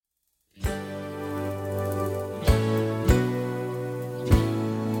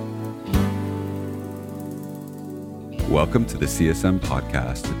Welcome to the CSM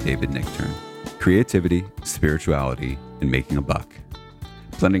podcast with David Nichtern. Creativity, spirituality, and making a buck.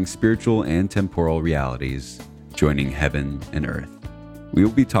 Blending spiritual and temporal realities, joining heaven and earth. We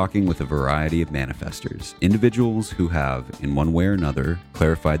will be talking with a variety of manifestors, individuals who have, in one way or another,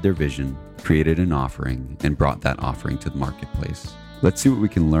 clarified their vision, created an offering, and brought that offering to the marketplace. Let's see what we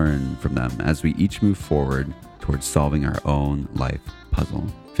can learn from them as we each move forward towards solving our own life puzzle,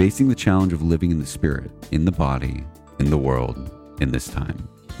 facing the challenge of living in the spirit, in the body, in the world, in this time.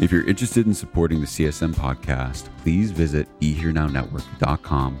 If you're interested in supporting the CSM podcast, please visit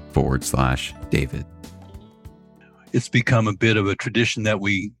beherenownetwork.com/David. It's become a bit of a tradition that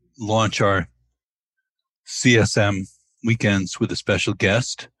we launch our CSM weekends with a special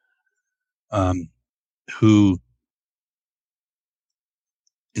guest who,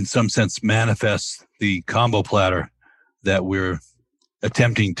 in some sense, manifests the combo platter that we're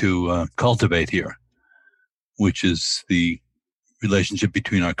attempting to cultivate here, which is the relationship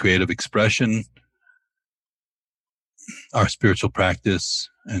between our creative expression, our spiritual practice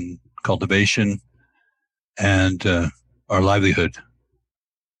and cultivation, and our livelihood.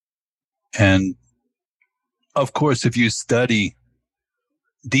 And of course, if you study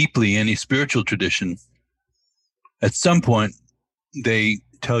deeply any spiritual tradition, at some point they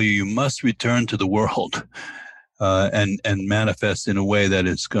tell you must return to the world and manifest in a way that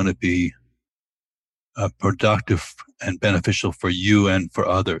is going to be productive and beneficial for you and for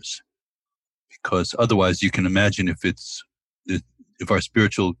others. Because otherwise, you can imagine if our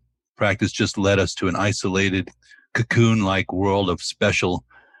spiritual practice just led us to an isolated, cocoon-like world of special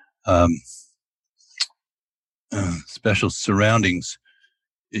surroundings,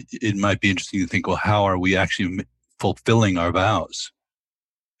 it might be interesting to think, well, how are we actually fulfilling our vows?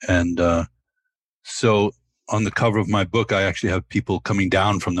 And so on the cover of my book, I actually have people coming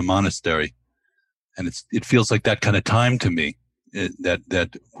down from the monastery. And it feels like that kind of time to me,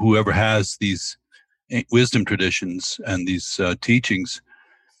 that whoever has these wisdom traditions and these teachings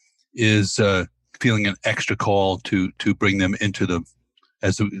is feeling an extra call to bring them into the,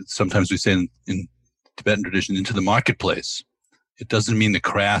 as sometimes we say in Tibetan tradition, into the marketplace. It doesn't mean the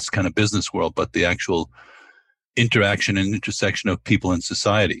crass kind of business world, but the actual interaction and intersection of people in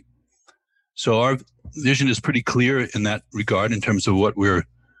society. So our vision is pretty clear in that regard in terms of what we're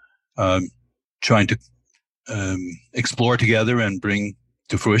trying to explore together and bring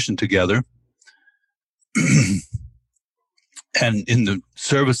to fruition together. And in the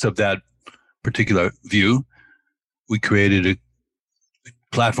service of that particular view, we created a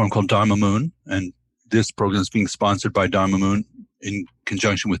platform called Dharma Moon, and this program is being sponsored by Dharma Moon in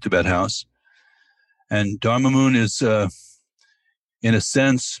conjunction with Tibet House. And Dharma Moon is, in a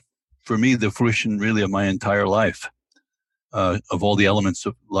sense, for me, the fruition really of my entire life. Of all the elements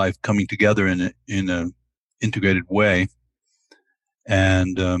of life coming together in an integrated way,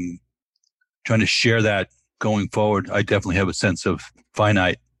 and trying to share that going forward. I definitely have a sense of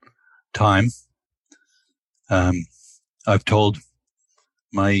finite time. I've told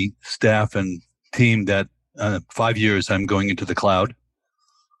my staff and team that 5 years I'm going into the cloud,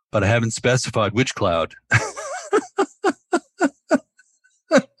 but I haven't specified which cloud.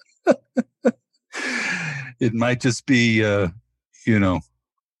 It might just be,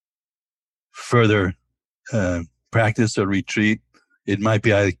 further practice or retreat. It might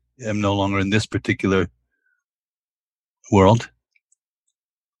be I am no longer in this particular world.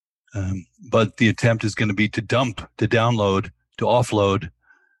 But the attempt is going to be to dump, to download, to offload,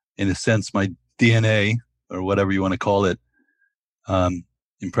 in a sense, my DNA, or whatever you want to call it,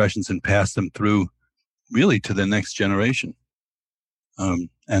 impressions, and pass them through really to the next generation.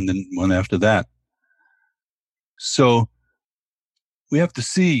 And then one after that. So we have to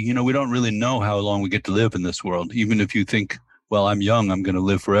see, we don't really know how long we get to live in this world. Even if you think, well, I'm young, I'm going to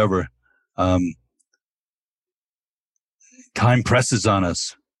live forever. Time presses on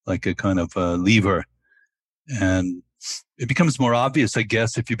us like a kind of lever. And it becomes more obvious, I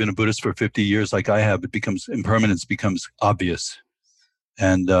guess, if you've been a Buddhist for 50 years like I have, impermanence becomes obvious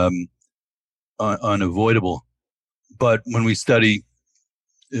and unavoidable. But when we study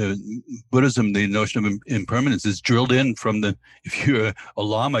Buddhism, the notion of impermanence is drilled in from if you're a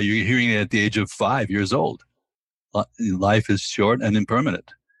Lama, you're hearing it at the age of 5 years old. Life is short and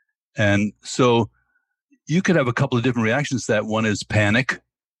impermanent. And so you could have a couple of different reactions to that. One is panic.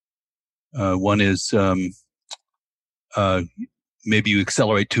 One is maybe you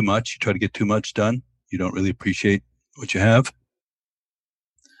accelerate too much. You try to get too much done. You don't really appreciate what you have.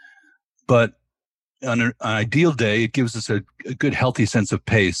 But on an ideal day, it gives us a good, healthy sense of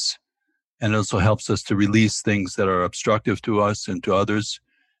pace. And it also helps us to release things that are obstructive to us and to others,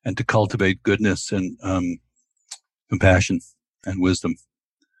 and to cultivate goodness and compassion, and wisdom.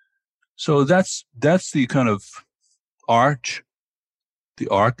 So that's the kind of arc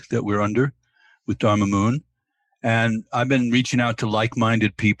that we're under with Dharma Moon. And I've been reaching out to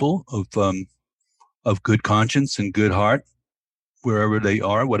like-minded people of good conscience and good heart, wherever they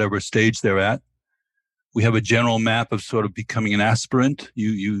are, whatever stage they're at. We have a general map of sort of becoming an aspirant.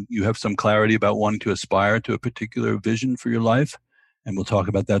 You have some clarity about wanting to aspire to a particular vision for your life, and we'll talk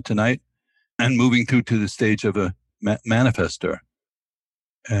about that tonight. And moving through to the stage of a manifester.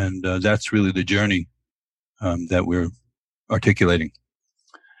 And that's really the journey that we're articulating.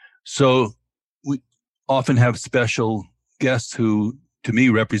 So we often have special guests who, to me,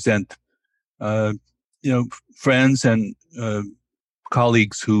 represent, friends and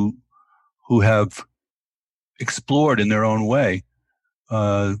colleagues who have explored in their own way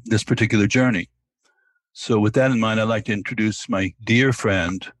this particular journey. So with that in mind, I'd like to introduce my dear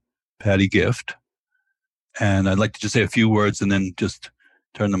friend, Patty Gift. And I'd like to just say a few words and then just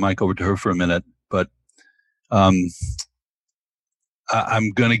turn the mic over to her for a minute. But I'm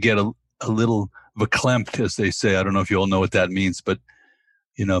going to get a little verklempt, as they say. I don't know if you all know what that means, but,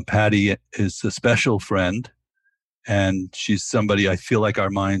 Patty is a special friend, and she's somebody I feel like our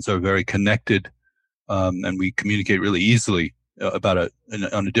minds are very connected, and we communicate really easily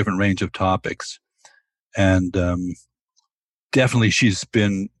on a different range of topics. And definitely she's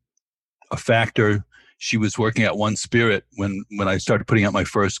been a factor. She was working at One Spirit when I started putting out my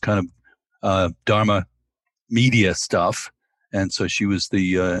first kind of Dharma media stuff. And so she was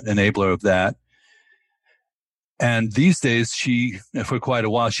the enabler of that. And these days, for quite a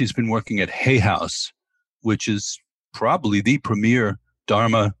while, she's been working at Hay House, which is probably the premier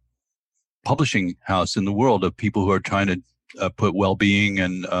Dharma publishing house in the world of people who are trying to put well-being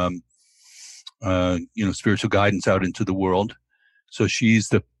and spiritual guidance out into the world. So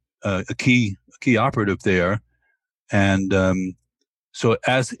she's a key operative there, and so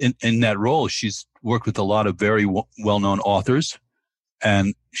as in that role, she's worked with a lot of very well-known authors,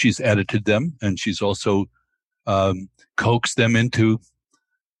 and she's edited them, and she's also coaxed them into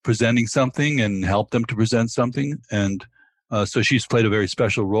presenting something and helped them to present something, and so she's played a very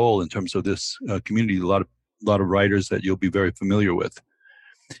special role in terms of this community. A lot of writers that you'll be very familiar with.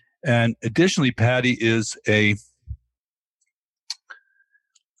 And additionally, Patty is a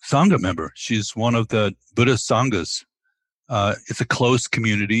Sangha member. She's one of the Buddhist Sanghas. It's a close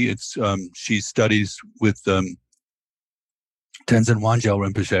community. She studies with Tenzin Wangyal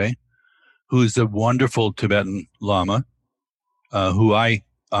Rinpoche, who is a wonderful Tibetan Lama, who I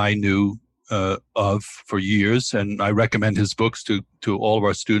knew of for years, and I recommend his books to all of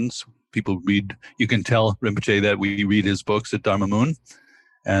our students. People read. You can tell Rinpoche that we read his books at Dharma Moon,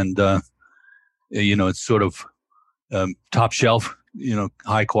 and it's sort of top shelf,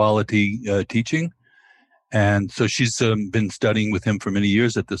 high quality teaching. And so she's been studying with him for many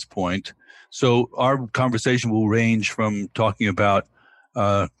years at this point. So our conversation will range from talking about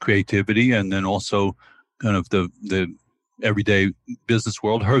creativity, and then also kind of the everyday business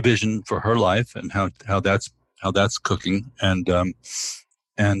world, her vision for her life, and how that's cooking, and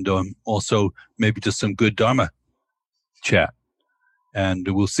also maybe just some good Dharma chat. And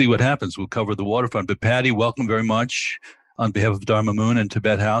we'll see what happens. We'll cover the waterfront. But Patty, welcome very much on behalf of Dharma Moon and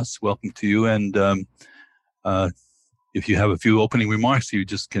Tibet House. Welcome to you. And if you have a few opening remarks, you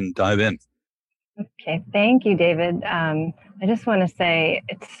just can dive in. Okay. Thank you, David. I just want to say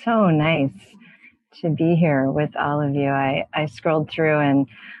it's so nice to be here with all of you. I scrolled through and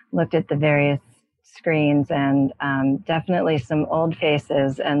looked at the various screens, and definitely some old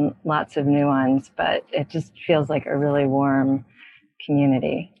faces and lots of new ones, but it just feels like a really warm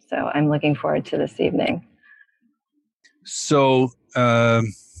community. So I'm looking forward to this evening. So the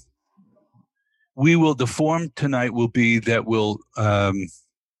form tonight will be that we'll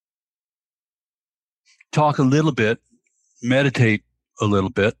talk a little bit, meditate a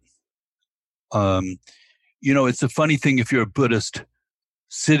little bit. It's a funny thing, if you're a Buddhist,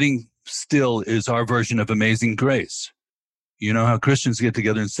 sitting still is our version of Amazing Grace. You know how Christians get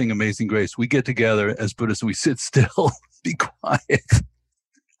together and sing Amazing Grace? We get together as Buddhists and we sit still, be quiet.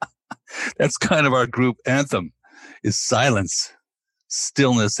 That's kind of our group anthem, is silence,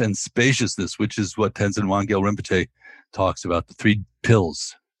 stillness, and spaciousness, which is what Tenzin Wangyal Rinpoche talks about, the three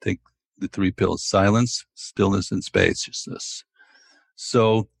pills. Take the three pills: silence, stillness, and spaciousness.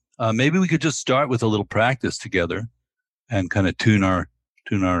 So maybe we could just start with a little practice together and kind of tune our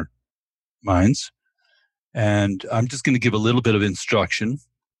minds. And I'm just going to give a little bit of instruction.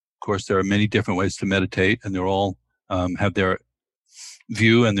 Of course, there are many different ways to meditate, and they're all have their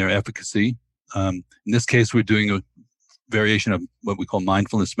view and their efficacy. In this case, we're doing a variation of what we call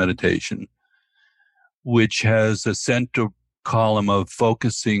mindfulness meditation. which has a center column of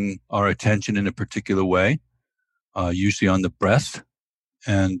focusing our attention in a particular way, usually on the breath,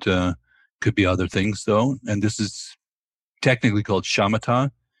 and could be other things though. And this is technically called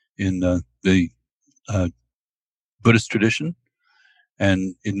shamatha in the Buddhist tradition.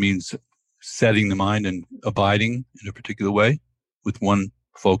 And it means setting the mind and abiding in a particular way with one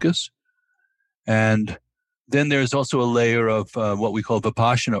focus. And then there's also a layer of what we call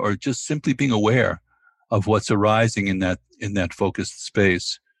vipassana, or just simply being aware of what's arising in that focused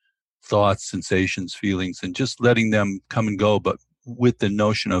space, thoughts, sensations, feelings, and just letting them come and go, but with the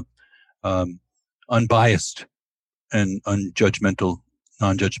notion of unbiased and non-judgmental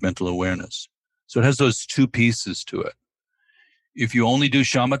awareness. So it has those two pieces to it. If you only do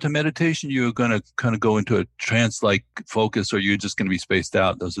shamatha meditation, you're going to kind of go into a trance-like focus, or you're just going to be spaced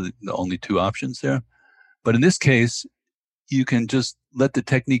out. Those are the only two options there. But in this case, you can just let the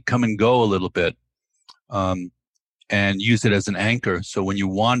technique come and go a little bit, and use it as an anchor. So when you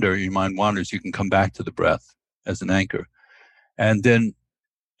wander, your mind wanders, you can come back to the breath as an anchor. And then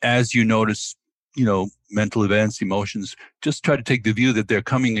as you notice, mental events, emotions, just try to take the view that they're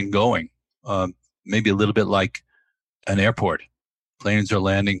coming and going. Maybe a little bit like an airport. Planes are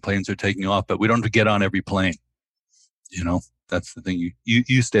landing, planes are taking off, but we don't have to get on every plane. That's the thing.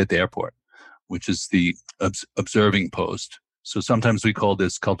 You stay at the airport, which is the observing post. So sometimes we call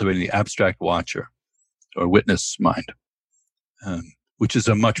this cultivating the abstract watcher or witness mind, which is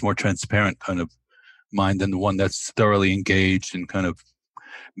a much more transparent kind of mind than the one that's thoroughly engaged and kind of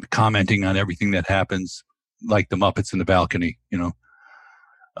commenting on everything that happens, like the Muppets in the balcony,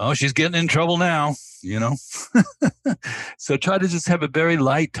 Oh, she's getting in trouble now, So try to just have a very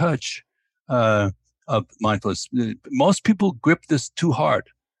light touch of mindfulness. Most people grip this too hard,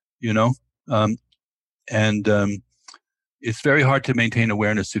 and it's very hard to maintain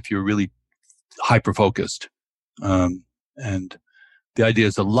awareness if you're really hyper-focused. And the idea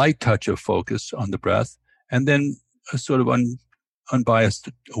is a light touch of focus on the breath, and then a sort of unbiased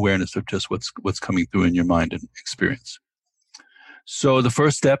awareness of just what's coming through in your mind and experience. So the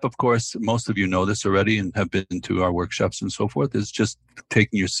first step, of course, most of you know this already and have been to our workshops and so forth, is just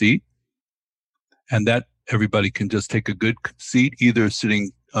taking your seat. And that everybody can just take a good seat, either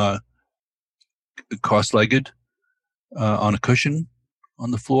sitting cross-legged on a cushion on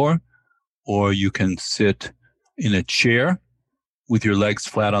the floor, or you can sit in a chair with your legs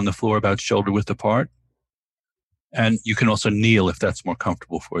flat on the floor, about shoulder width apart. And you can also kneel if that's more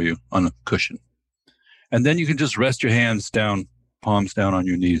comfortable for you on a cushion. And then you can just rest your hands down, palms down on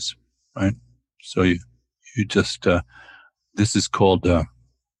your knees, right? So you just, this is called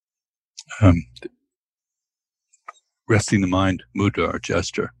resting the mind mudra, or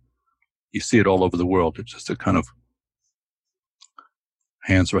gesture. You see it all over the world. It's just a kind of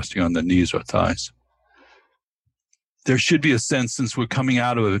hands resting on the knees or thighs. There should be a sense, since we're coming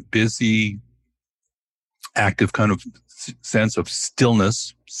out of a busy, active kind of sense of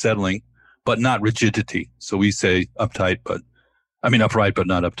stillness, settling, but not rigidity. So we say upright, but not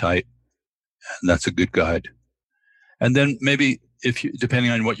uptight. And that's a good guide. And then maybe if you,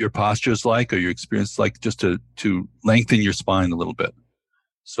 depending on what your posture is like or your experience is like, just to lengthen your spine a little bit.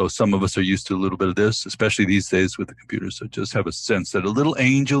 So some of us are used to a little bit of this, especially these days with the computer. So just have a sense that a little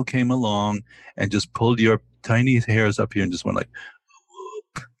angel came along and just pulled your tiny hairs up here and just went like,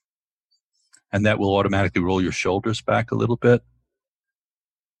 whoop. And that will automatically roll your shoulders back a little bit.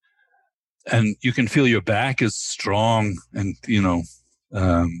 And you can feel your back is strong and,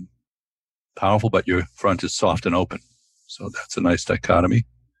 powerful, but your front is soft and open. So that's a nice dichotomy.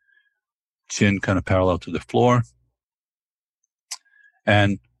 Chin kind of parallel to the floor.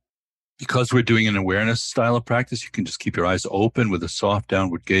 And because we're doing an awareness style of practice, you can just keep your eyes open with a soft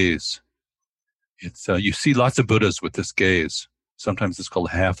downward gaze. It's you see lots of Buddhas with this gaze. Sometimes it's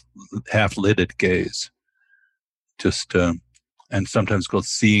called half-lidded gaze. Just and sometimes called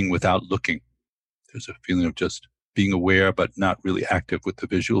seeing without looking. There's a feeling of just being aware, but not really active with the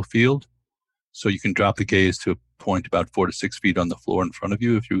visual field. So you can drop the gaze to a point about 4 to 6 feet on the floor in front of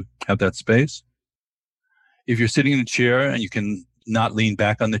you if you have that space. If you're sitting in a chair and you can not lean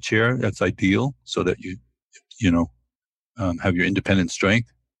back on the chair, that's ideal, so that you have your independent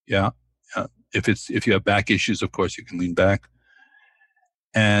strength. Yeah. If you have back issues, of course, you can lean back.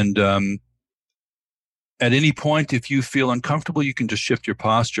 And at any point, if you feel uncomfortable, you can just shift your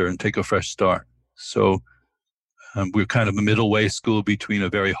posture and take a fresh start. So we're kind of a middle way school between a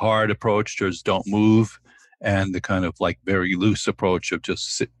very hard approach, just don't move, and the kind of like very loose approach of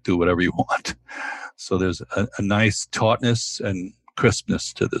just sit, do whatever you want. So there's a nice tautness and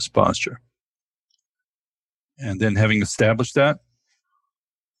crispness to this posture. And then having established that,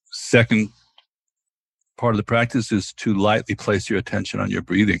 second part of the practice is to lightly place your attention on your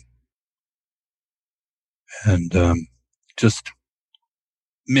breathing. And just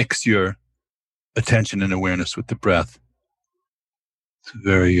mix your attention and awareness with the breath. It's a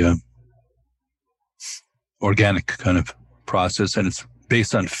very organic kind of process, and it's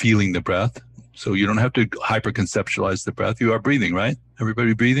based on feeling the breath. So you don't have to hyper-conceptualize the breath. You are breathing, right?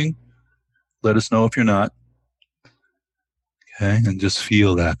 Everybody breathing? Let us know if you're not. Okay, and just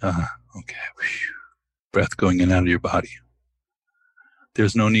feel that. Okay, breath going in and out of your body.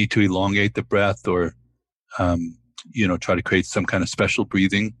 There's no need to elongate the breath or, try to create some kind of special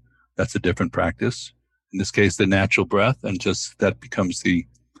breathing. That's a different practice. In this case, the natural breath, and just that becomes the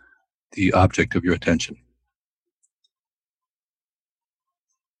object of your attention.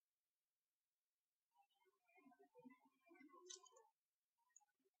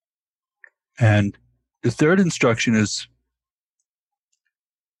 And the third instruction is,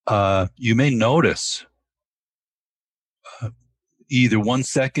 you may notice either 1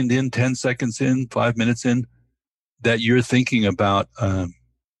 second in, 10 seconds in, 5 minutes in, that you're thinking about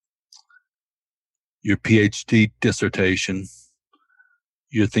your PhD dissertation.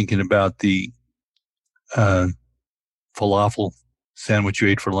 You're thinking about the falafel sandwich you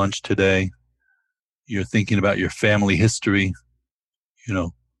ate for lunch today. You're thinking about your family history.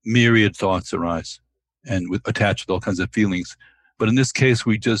 Myriad thoughts arise and attached with all kinds of feelings. But in this case,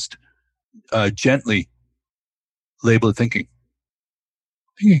 we just gently label it thinking.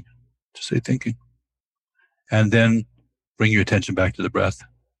 Thinking. Just say thinking. And then bring your attention back to the breath.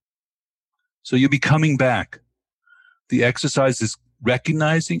 So you'll be coming back. The exercise is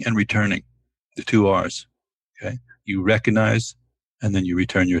recognizing and returning, the 2 R's. Okay? You recognize, and then you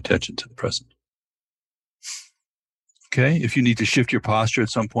return your attention to the present. Okay? If you need to shift your posture at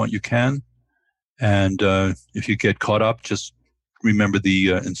some point, you can. And if you get caught up, just remember the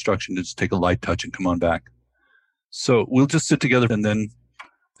instruction to just take a light touch and come on back. So we'll just sit together, and then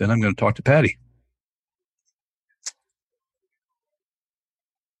I'm going to talk to Patty.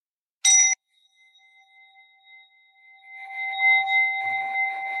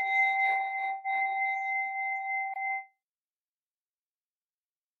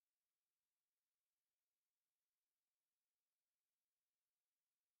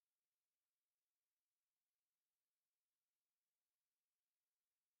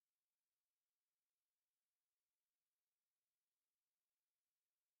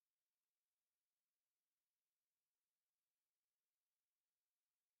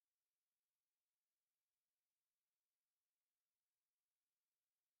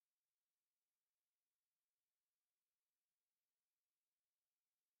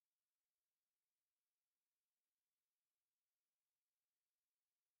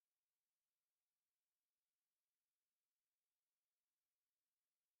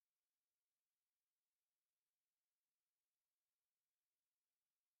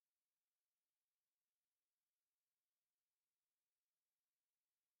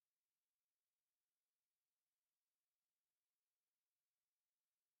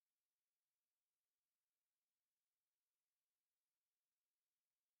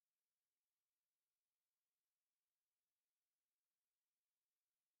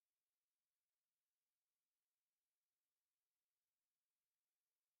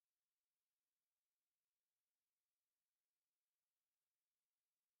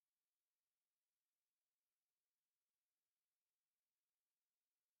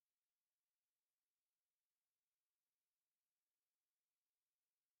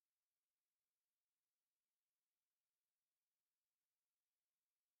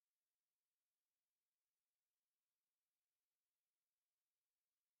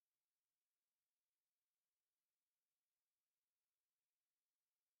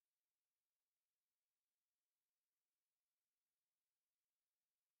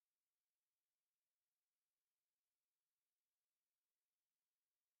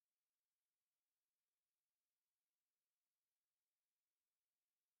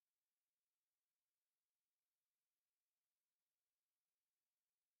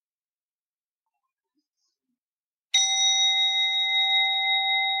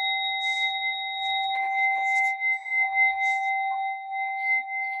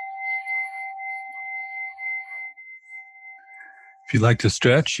 If you'd like to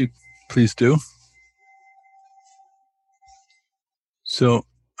stretch, you please do. So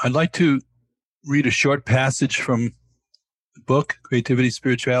I'd like to read a short passage from the book, Creativity,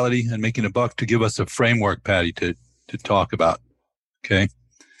 Spirituality, and Making a Buck, to give us a framework, Patty, to talk about. Okay?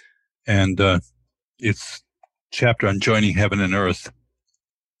 And it's chapter on joining heaven and earth.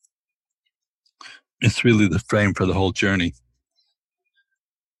 It's really the frame for the whole journey.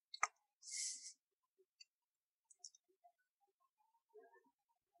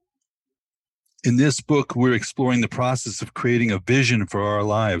 In this book, we're exploring the process of creating a vision for our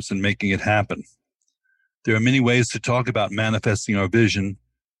lives and making it happen. There are many ways to talk about manifesting our vision,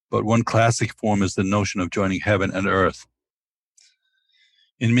 but one classic form is the notion of joining heaven and earth.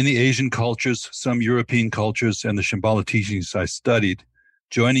 In many Asian cultures, some European cultures, and the Shambhala teachings I studied,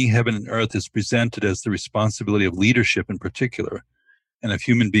 joining heaven and earth is presented as the responsibility of leadership in particular, and of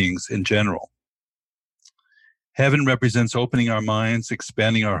human beings in general. Heaven represents opening our minds,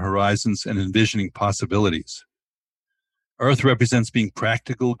 expanding our horizons, and envisioning possibilities. Earth represents being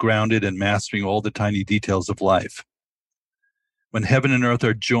practical, grounded, and mastering all the tiny details of life. When heaven and earth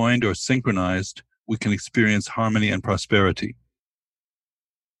are joined or synchronized, we can experience harmony and prosperity.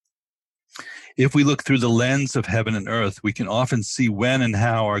 If we look through the lens of heaven and earth, we can often see when and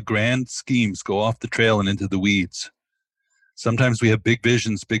how our grand schemes go off the trail and into the weeds. Sometimes we have big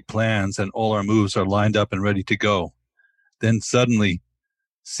visions, big plans, and all our moves are lined up and ready to go. Then suddenly,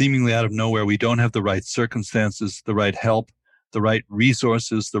 seemingly out of nowhere, we don't have the right circumstances, the right help, the right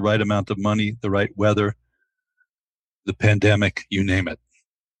resources, the right amount of money, the right weather, the pandemic, you name it.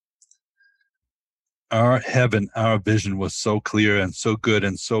 Our heaven, our vision was so clear and so good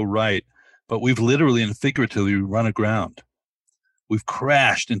and so right, but we've literally and figuratively run aground. We've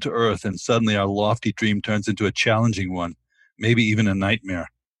crashed into earth, and suddenly our lofty dream turns into a challenging one, maybe even a nightmare.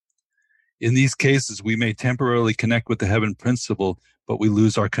 In these cases, we may temporarily connect with the heaven principle, but we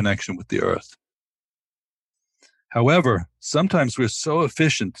lose our connection with the earth. However, sometimes we're so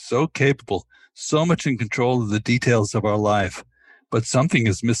efficient, so capable, so much in control of the details of our life, but something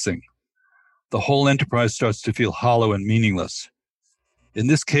is missing. The whole enterprise starts to feel hollow and meaningless. In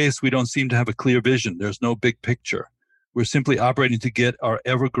this case, we don't seem to have a clear vision. There's no big picture. We're simply operating to get our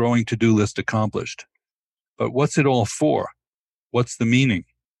ever-growing to-do list accomplished. But what's it all for? What's the meaning?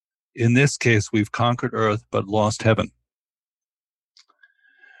 In this case, we've conquered earth but lost heaven.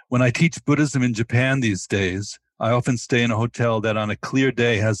 When I teach Buddhism in Japan these days, I often stay in a hotel that on a clear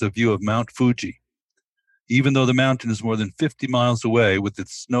day has a view of Mount Fuji. Even though the mountain is more than 50 miles away with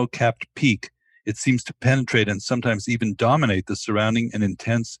its snow-capped peak, it seems to penetrate and sometimes even dominate the surrounding and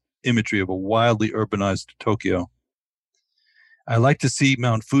intense imagery of a wildly urbanized Tokyo. I like to see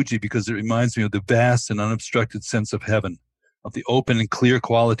Mount Fuji because it reminds me of the vast and unobstructed sense of heaven, of the open and clear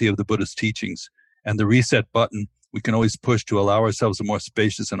quality of the Buddhist teachings, and the reset button we can always push to allow ourselves a more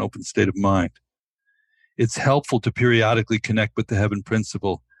spacious and open state of mind. It's helpful to periodically connect with the heaven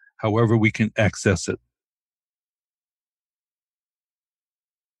principle, however we can access it.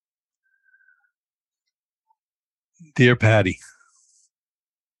 Dear Patty,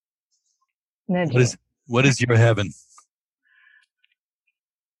 what is your heaven?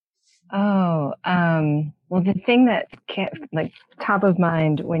 Well, the thing that top of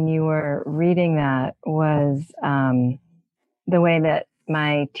mind when you were reading that was the way that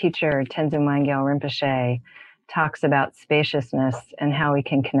my teacher, Tenzin Wangyal Rinpoche, talks about spaciousness and how we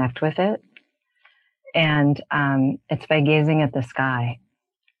can connect with it. And it's by gazing at the sky.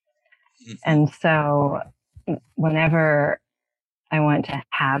 And so whenever I want to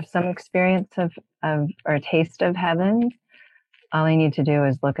have some experience of or taste of heaven, all I need to do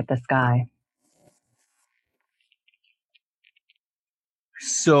is look at the sky.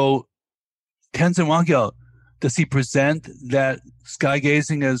 So Tenzin Wangyal, does he present that sky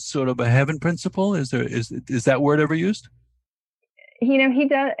gazing as sort of a heaven principle? Is that word ever used? He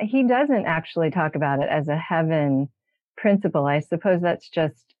doesn't actually talk about it as a heaven principle. I suppose that's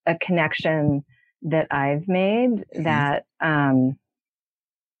just a connection that I've made that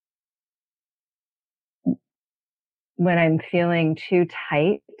when I'm feeling too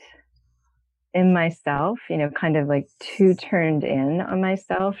tight in myself, kind of like too turned in on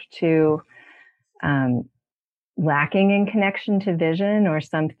myself, too lacking in connection to vision or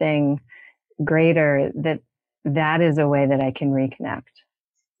something greater, that is a way that I can reconnect.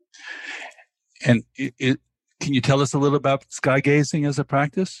 And can you tell us a little about sky gazing as a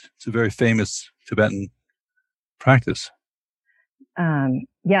practice? It's a very famous Tibetan practice.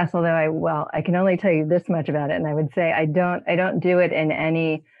 Yes, although I can only tell you this much about it, and I would say I don't do it in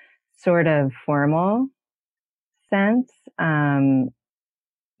any sort of formal sense when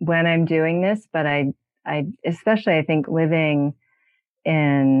I'm doing this, but I especially I think living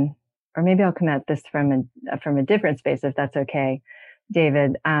in, or maybe I'll come at this from a different space if that's okay,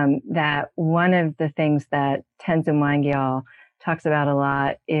 David. That one of the things that Tenzin Wangyal talks about a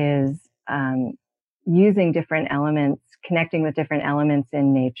lot is using different elements, connecting with different elements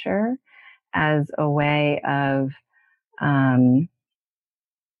in nature as a way of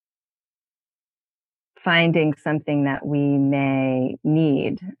finding something that we may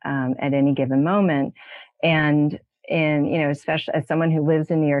need at any given moment. And especially as someone who lives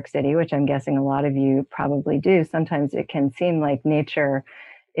in New York City, which I'm guessing a lot of you probably do, sometimes it can seem like nature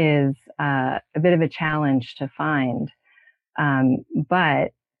is a bit of a challenge to find.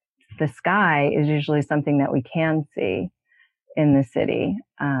 But the sky is usually something that we can see in the city,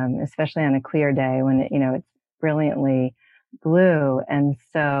 especially on a clear day when it's brilliantly blue. And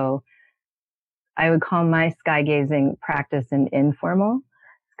so I would call my sky gazing practice an informal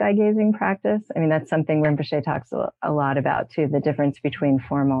sky gazing practice. I mean, that's something Rinpoche talks a lot about too, the difference between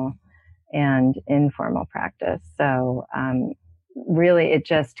formal and informal practice. So really it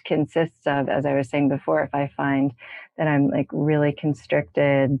just consists of, as I was saying before, if I find that I'm like really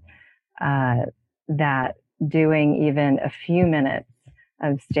constricted, that doing even a few minutes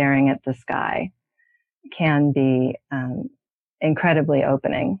of staring at the sky can be incredibly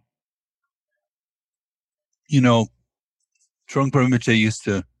opening. Trungpa Rinpoche used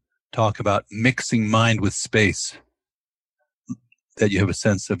to talk about mixing mind with space, that you have a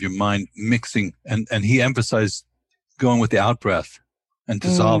sense of your mind mixing, and he emphasized going with the out breath and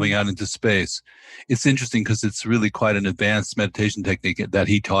dissolving out into space. It's interesting because it's really quite an advanced meditation technique that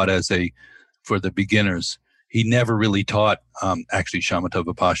he taught for the beginners. He never really taught actually shamatha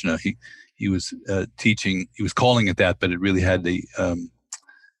vipassana. He was teaching, he was calling it that, but it really had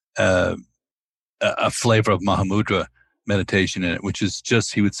a flavor of Mahamudra meditation in it, which is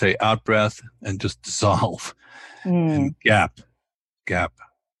just, he would say, out breath and just dissolve and gap,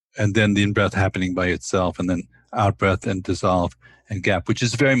 and then the in-breath happening by itself, and then out breath and dissolve and gap, which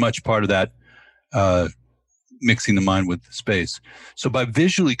is very much part of that mixing the mind with space. So by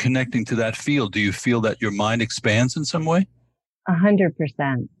visually connecting to that field, do you feel that your mind expands in some way?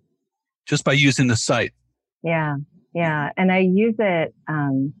 100%. Just by using the sight? Yeah. And I use it,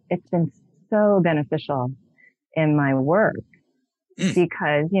 it's been so beneficial in my work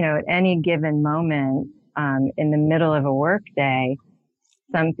because, at any given moment, in the middle of a work day,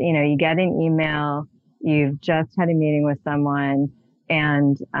 you get an email, you've just had a meeting with someone,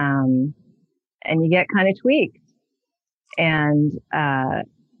 and you get kind of tweaked. And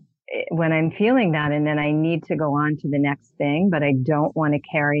when I'm feeling that, and then I need to go on to the next thing, but I don't want to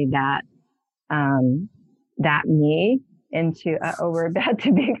carry that me into, we're about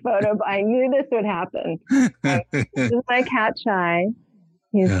to be photo. I knew this would happen. This is my cat Chai.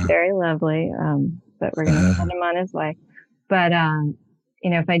 He's very lovely, but we're going to send him on his way. But,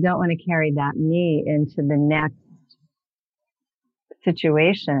 if I don't want to carry that me into the next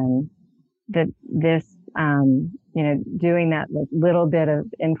situation, that this, doing that like little bit of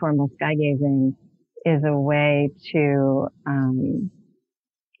informal sky gazing is a way to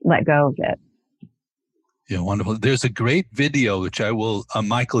let go of it. Yeah, wonderful. There's a great video, which I will,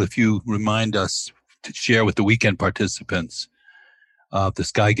 Michael, if you remind us to share with the weekend participants of the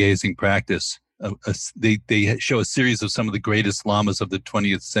sky gazing practice. They show a series of some of the greatest lamas of the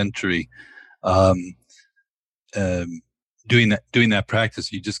 20th century doing that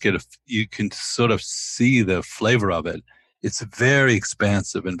practice. You can sort of see the flavor of it. It's very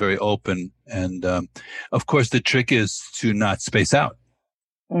expansive and very open. And of course, the trick is to not space out.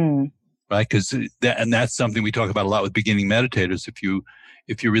 Right? Because that's something we talk about a lot with beginning meditators. If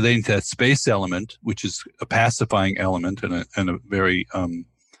you're relating to that space element, which is a pacifying element and a very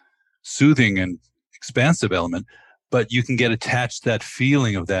soothing and expansive element, but you can get attached to that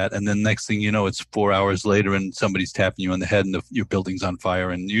feeling of that, and then next thing you know, it's 4 hours later, and somebody's tapping you on the head, and your building's on fire,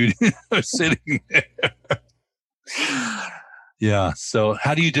 and you are sitting there. Yeah. So,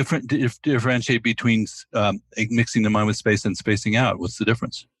 how do you differentiate between mixing the mind with space and spacing out? What's the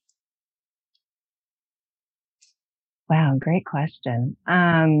difference? Wow, great question.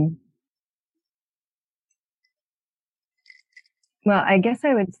 Well, I guess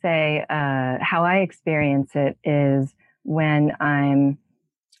I would say how I experience it is when I'm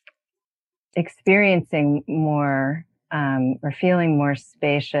experiencing more or feeling more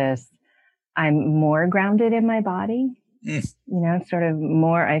spacious, I'm more grounded in my body. Sort of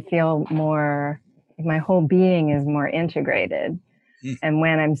more, I feel more, my whole being is more integrated. And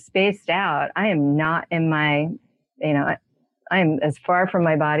when I'm spaced out, I am not in my, I'm as far from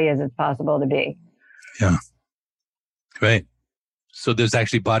my body as it's possible to be. Yeah. Great. So there's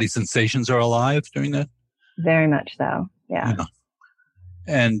actually body sensations are alive during that? Very much so. Yeah.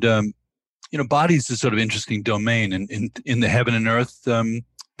 And, bodies is sort of interesting domain. And in the heaven and earth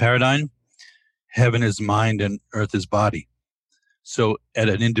paradigm, heaven is mind and earth is body. So at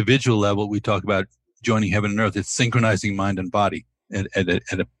an individual level, we talk about joining heaven and earth. It's synchronizing mind and body at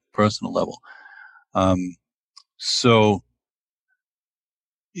a personal level. So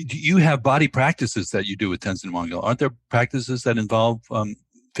you have body practices that you do with Tenzin Wangyal. Aren't there practices that involve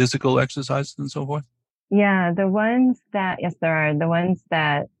physical exercises and so forth? Yeah, yes, there are. The ones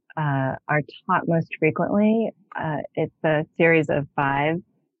that are taught most frequently, it's a series of 5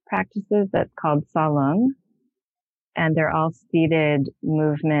 practices that's called Salung, and they're all seated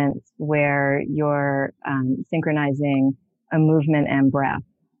movements where you're synchronizing a movement and breath.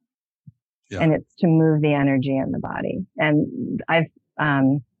 Yeah. And it's to move the energy in the body. And I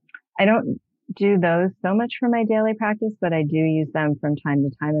don't do those so much for my daily practice, but I do use them from time to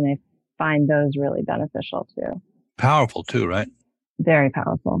time, and I find those really beneficial too. Powerful too, right? Very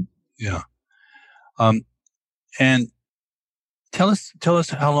powerful. Yeah. And tell us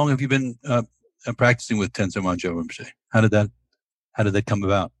how long have you been practicing with Tenzin Wangyal Rinpoche? How did that come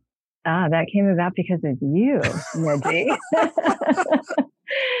about? That came about because of you, Nidhi.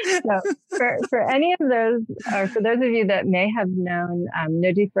 So for any of those, or for those of you that may have known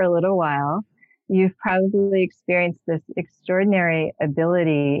Nidhi for a little while, you've probably experienced this extraordinary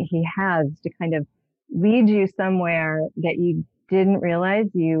ability he has to kind of lead you somewhere that you didn't realize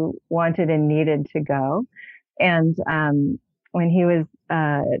you wanted and needed to go. And when he was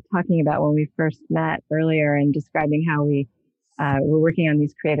talking about when we first met earlier and describing how we were working on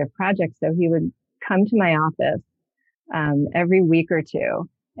these creative projects, so he would come to my office every week or two,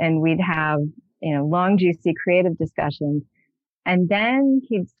 and we'd have long, juicy, creative discussions. And then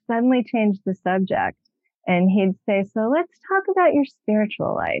he'd suddenly change the subject, and he'd say, "So let's talk about your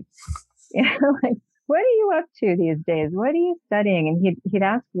spiritual life. Like, what are you up to these days? What are you studying?" And he'd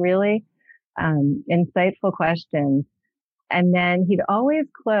ask really insightful questions. And then he'd always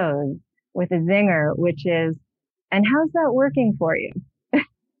close with a zinger, which is, "And how's that working for you?"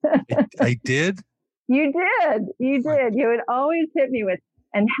 I did? You did. You did. You would always hit me with,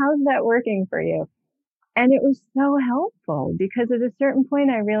 "And how's that working for you?" And it was so helpful, because at a certain point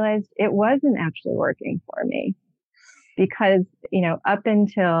I realized it wasn't actually working for me, because, up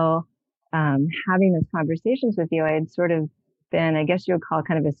until having those conversations with you, I had sort of been, I guess you would call,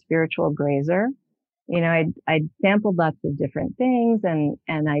 kind of a spiritual grazer. I'd sampled lots of different things, and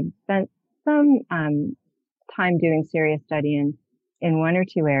I'd spent some time doing serious study in 1 or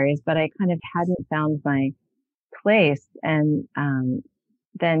 2 areas, but I kind of hadn't found my place. And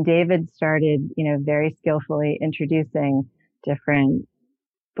then David started, very skillfully introducing different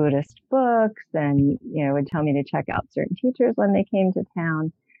Buddhist books, and, would tell me to check out certain teachers when they came to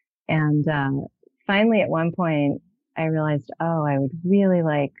town. And finally, at one point, I realized, I would really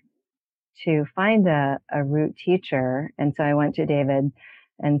like to find a root teacher. And so I went to David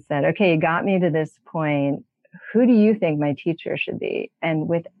and said, "Okay, you got me to this point. Who do you think my teacher should be?" And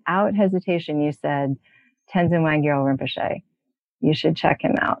without hesitation, you said, "Tenzin Wangyal Rinpoche. You should check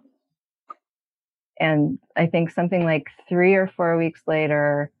him out." And I think something like 3 or 4 weeks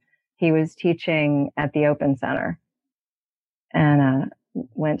later, he was teaching at the Open Center, and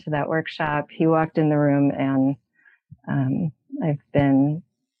went to that workshop. He walked in the room, and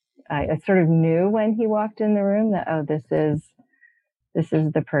I sort of knew when he walked in the room that, this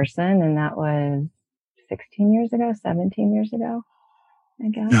is the person. And that was 16 years ago, 17 years ago, I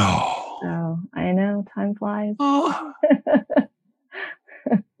guess. No. So I know, time flies. Oh.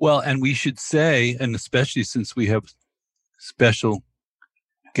 Well, and we should say, and especially since we have special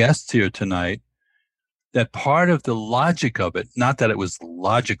guests here tonight, that part of the logic of it, not that it was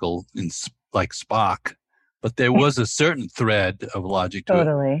logical like Spock, but there was a certain thread of logic to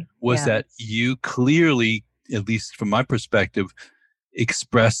Totally. it, was that you clearly, at least from my perspective,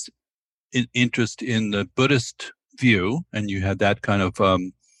 expressed an interest in the Buddhist view, and you had that kind of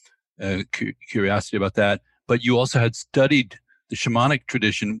curiosity about that. But you also had studied the shamanic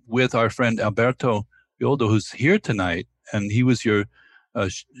tradition with our friend Alberto Bioldo, who's here tonight, and he was your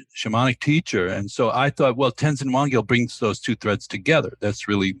shamanic teacher. And so I thought, well, Tenzin Wangyal brings those 2 threads together. That's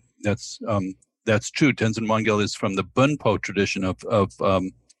true. Tenzin Wangyal is from the Bunpo tradition of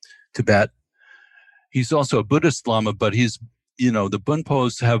Tibet. He's also a Buddhist Lama, but the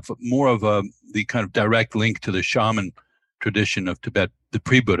Bunpos have more of the kind of direct link to the shaman tradition of Tibet, the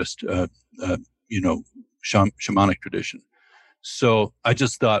pre-Buddhist, shamanic tradition. So I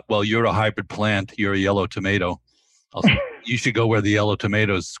just thought, well, you're a hybrid plant. You're a yellow tomato. You should go where the yellow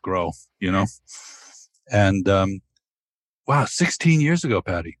tomatoes grow, And wow, 16 years ago,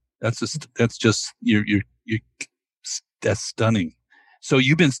 Patty. That's just that's stunning. So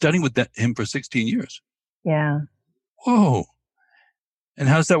you've been studying with him for 16 years. Yeah. Whoa. And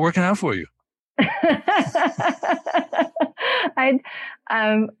how's that working out for you?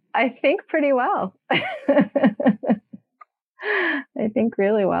 I think pretty well. I think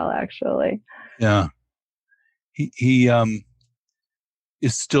really well, actually. Yeah. He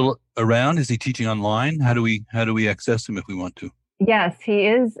is still around. Is he teaching online? How do we access him if we want to? Yes, he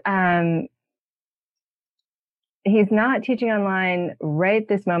is. he's not teaching online right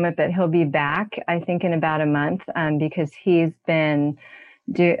this moment, but he'll be back, I think, in about a month, because he's been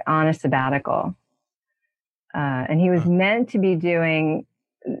on a sabbatical. And he was meant to be doing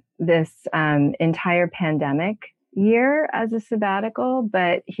this entire pandemic year as a sabbatical,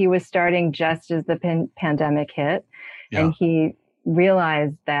 but he was starting just as the pandemic hit. Yeah. And he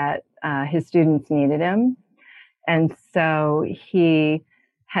realized that his students needed him. And so he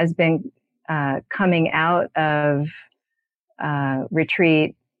has been coming out of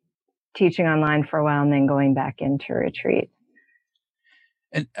retreat, teaching online for a while, and then going back into retreat.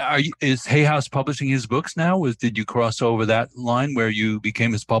 And is Hay House publishing his books now? Did you cross over that line where you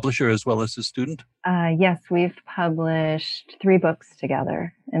became his publisher as well as his student? Yes, we've published 3 books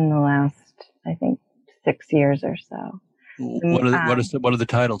together in the last, I think, 6 years or so. What are the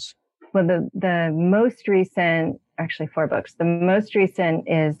titles? Well, the most recent, actually 4 books. The most recent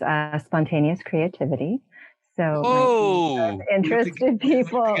is Spontaneous Creativity. So interested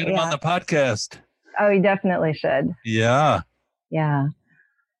people get him on the podcast. Oh, you definitely should. Yeah. Yeah.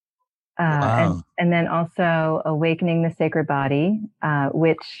 Wow. And then also Awakening the Sacred Body,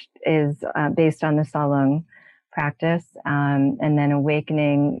 which is based on the Salung practice, and then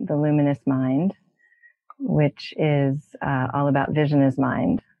Awakening the Luminous Mind, which is all about vision as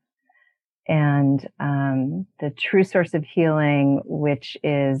mind, and the True Source of Healing, which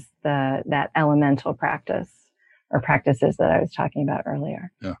is that elemental practice or practices that I was talking about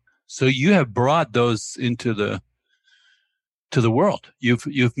earlier. Yeah. So you have brought those into the world. You've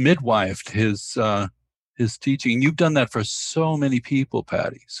midwifed his teaching. You've done that for so many people,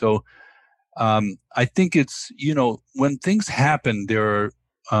 Patty. So I think it's, when things happen, there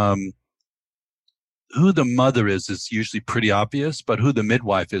are who the mother is usually pretty obvious, but who the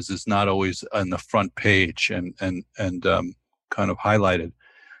midwife is not always on the front page and kind of highlighted.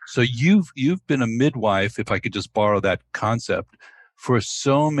 So you've been a midwife, if I could just borrow that concept, for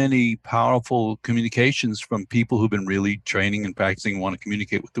so many powerful communications from people who've been really training and practicing and want to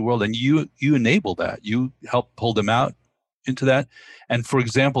communicate with the world. And you enable that. You help pull them out into that. And for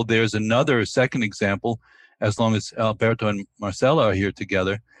example, there's another second example, as long as Alberto and Marcela are here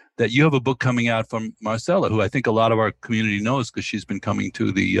together, that you have a book coming out from Marcela, who I think a lot of our community knows because she's been coming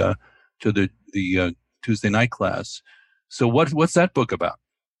to the Tuesday night class. So what's that book about?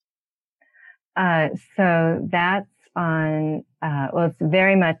 So that's on, it's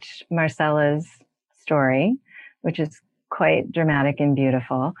very much Marcela's story, which is quite dramatic and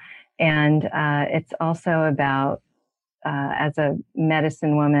beautiful. And it's also about, as a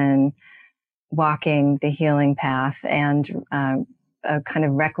medicine woman, walking the healing path and a kind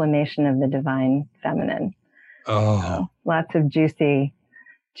of reclamation of the divine feminine. So lots of juicy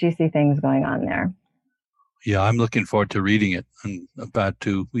things going on there. Yeah, I'm looking forward to reading it. I'm about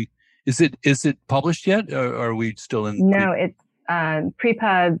to. Is it published yet, or are we still in? No, it's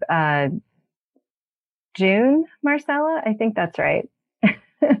pre-pub June, Marcela. I think that's right.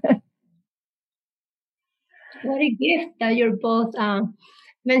 What a gift that you're both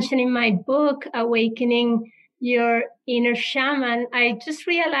mentioning my book, Awakening Your Inner Shaman. I just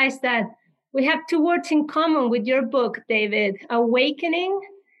realized that we have 2 words in common with your book, David. Awakening,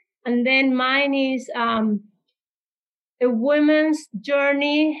 and then mine is a woman's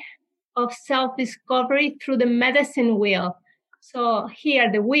journey of self-discovery through the medicine wheel. So here,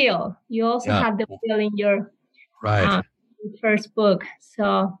 the wheel. You also have the wheel in your first book.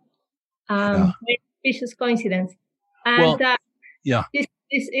 So very vicious coincidence. And this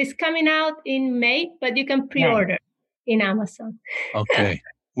is coming out in May, but you can pre-order in Amazon. Okay,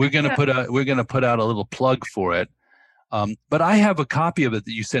 we're gonna put out a little plug for it. But I have a copy of it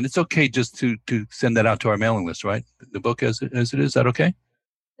that you sent. It's okay just to send that out to our mailing list, right? The book as it is. Is that okay?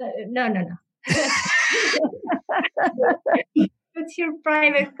 No. It's your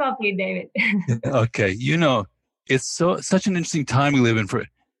private copy, David. Okay. It's such an interesting time we live in.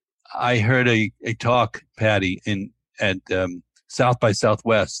 I heard a talk, Patty, at South by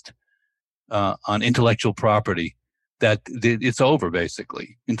Southwest on intellectual property, that it's over,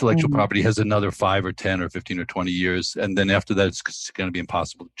 basically. Intellectual property has another 5 or 10 or 15 or 20 years. And then after that, it's going to be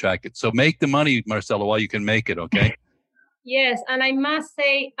impossible to track it. So make the money, Marcela, while you can make it, okay? Yes, and I must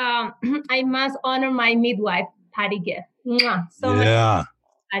say, I must honor my midwife, Patty Gift. So much,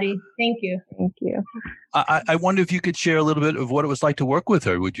 Patty. Thank you. Thank you. I wonder if you could share a little bit of what it was like to work with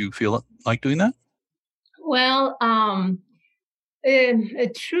her. Would you feel like doing that? Well, a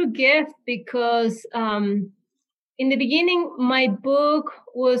true gift, because in the beginning, my book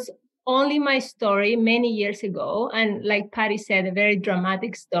was only my story many years ago. And like Patty said, a very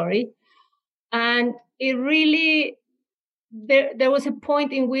dramatic story. And it really there was a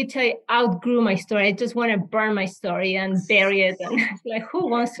point in which I outgrew my story. I just want to burn my story and bury it. And like, who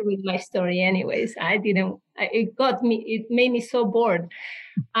wants to read my story anyways? It made me so bored.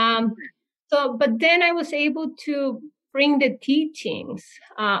 But then I was able to bring the teachings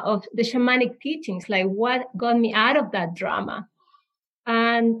of the shamanic teachings, like what got me out of that drama.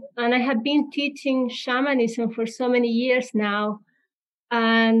 And I have been teaching shamanism for so many years now.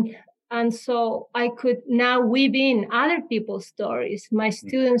 And so I could now weave in other people's stories, my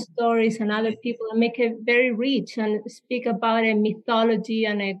students' stories and other people, and make it very rich and speak about a mythology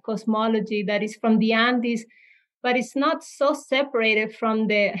and a cosmology that is from the Andes, but it's not so separated from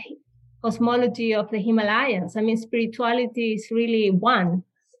the cosmology of the Himalayas. I mean, spirituality is really one.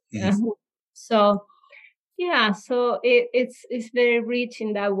 Yes. So it's very rich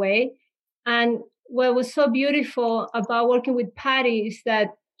in that way. And what was so beautiful about working with Patty is that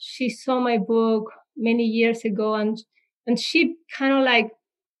she saw my book many years ago, and she kind of like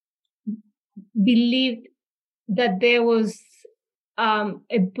believed that there was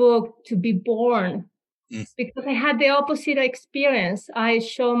a book to be born, because I had the opposite experience. I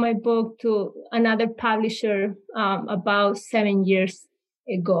showed my book to another publisher about 7 years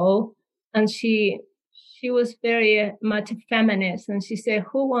ago, and she was very much a feminist, and she said,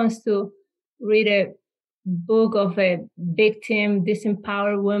 "Who wants to read a book of a victim,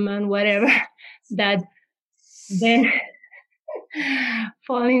 disempowered woman, whatever, that then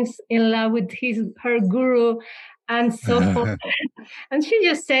falling in love with her guru and so forth." And she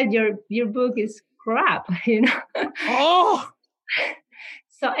just said, your book is crap, you know. Oh.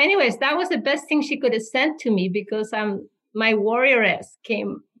 So anyways, that was the best thing she could have said to me, because my warrioress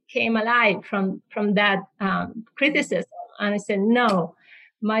came alive from that criticism. And I said, no,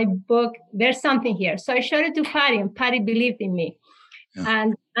 my book, there's something here. So I showed it to Patty, and Patty believed in me. Yeah.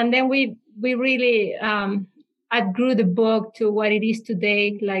 And then we really outgrew the book to what it is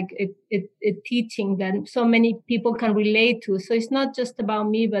today, like a teaching that so many people can relate to. So it's not just about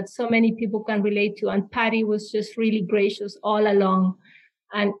me, but so many people can relate to. And Patty was just really gracious all along.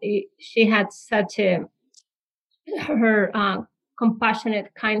 And she had such her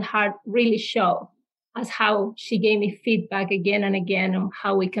compassionate, kind heart really showed as how she gave me feedback again and again on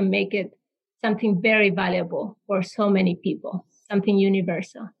how we can make it something very valuable for so many people, something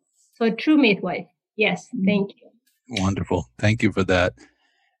universal. So a true midwife. Yes, thank you. Wonderful. Thank you for that.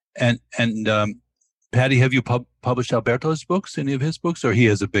 And Patty, have you published Alberto's books, any of his books, or he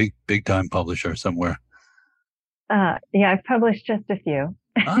is a big time publisher somewhere? Yeah, I've published just a few.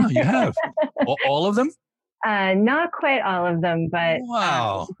 You have? All of them? Not quite all of them, but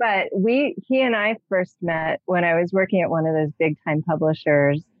wow. But he and I first met when I was working at one of those big time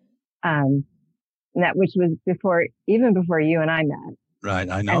publishers, which was before you and I met. Right,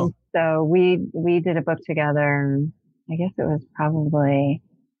 I know. And so we did a book together. I guess it was probably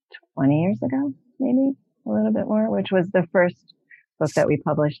 20 years ago, maybe a little bit more, which was the first book that we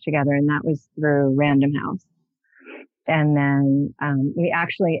published together, and that was through Random House. And then we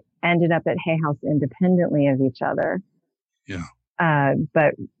actually ended up at Hay House independently of each other. Yeah.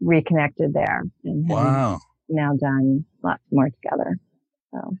 But reconnected there. And wow. Now done lots more together.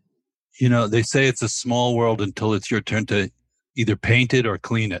 So. You know, they say it's a small world until it's your turn to either paint it or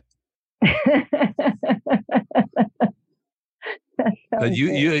clean it. But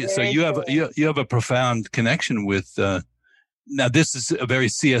you have a profound connection with. Now, this is a very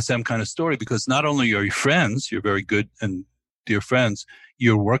CSM kind of story, because not only are you friends, you're very good and dear friends,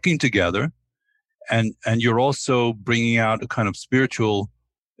 you're working together, and you're also bringing out a kind of spiritual,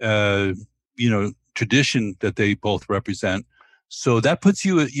 tradition that they both represent. So that puts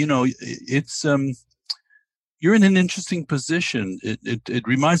you, it's you're in an interesting position. It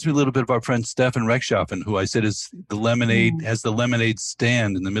reminds me a little bit of our friend Stefan Rechtschaffen, who I said is has the lemonade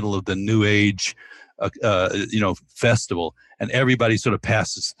stand in the middle of the New Age, festival, and everybody sort of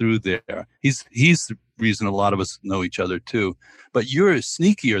passes through there. He's the reason a lot of us know each other too. But you're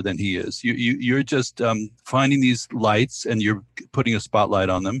sneakier than he is. You're just finding these lights, and you're putting a spotlight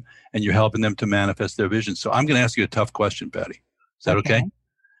on them, and you're helping them to manifest their vision. So I'm going to ask you a tough question, Patty. Is that okay?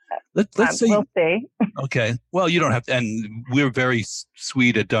 Let's say. We'll see. Okay. Well, you don't have to, and we're very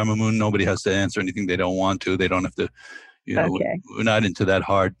sweet at Dharma Moon. Nobody has to answer anything they don't want to. They don't have to. Okay. We're not into that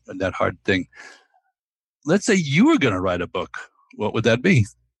hard thing. Let's say you were going to write a book. What would that be?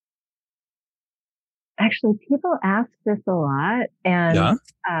 Actually, people ask this a lot. And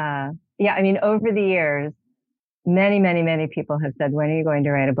I mean, over the years, many, many, many people have said, when are you going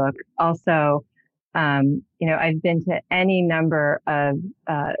to write a book? Also, I've been to any number of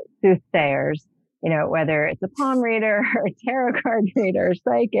soothsayers, whether it's a palm reader or a tarot card reader,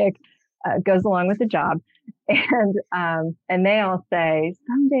 psychic, goes along with the job. And they all say,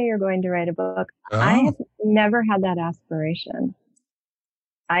 someday you're going to write a book. Oh. I have never had that aspiration.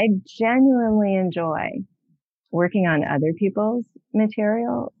 I genuinely enjoy working on other people's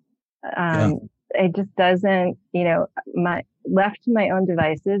material. It just doesn't, left to my own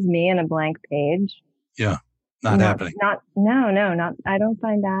devices, me and a blank page. Yeah. Not happening. No, I don't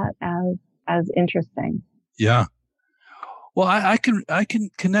find that as interesting. Yeah. Well, I can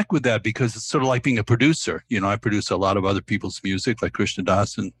connect with that because it's sort of like being a producer. I produce a lot of other people's music, like Krishna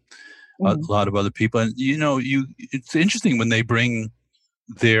Das and a lot of other people. And, it's interesting when they bring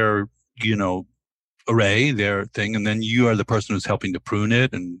their, array, their thing, and then you are the person who's helping to prune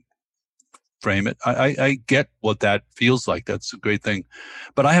it and frame it. I get what that feels like. That's a great thing.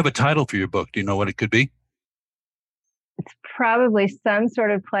 But I have a title for your book. Do you know what it could be? It's probably some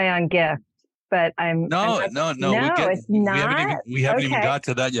sort of play on gift, but No. it's not. We haven't even got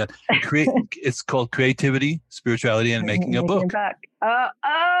to that yet. It's called Creativity, Spirituality, and Making a Book. Oh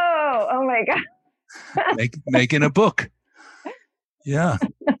my God. Making a book. Yeah.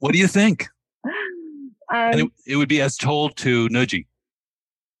 What do you think? And it would be as told to Nuji.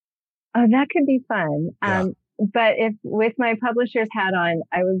 Oh, that could be fun. Yeah. But if with my publisher's hat on,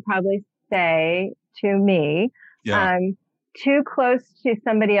 I would probably say to me, too close to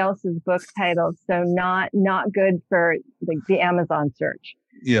somebody else's book title, so not good for like the Amazon search.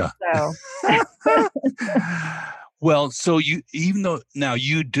 Yeah. So. Well, so even though now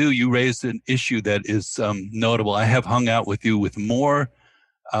you raised an issue that is notable. I have hung out with you with more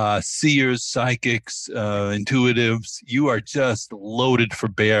seers, psychics, intuitives. You are just loaded for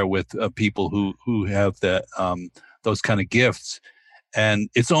bear with people who have those kind of gifts, and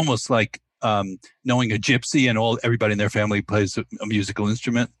it's almost like knowing a gypsy and everybody in their family plays a musical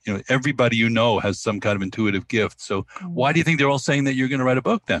instrument. Everybody has some kind of intuitive gift. So why do you think they're all saying that you're going to write a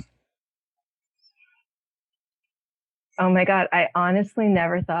book then? Oh my God, I honestly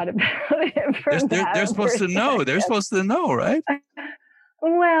never thought about it. They're supposed to know. They're supposed to know, right?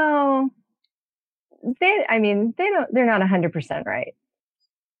 Well, they're not 100% right.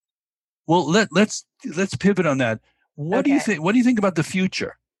 Well, let's pivot on that. What do you think? What do you think about the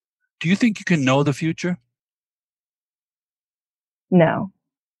future? Do you think you can know the future? No.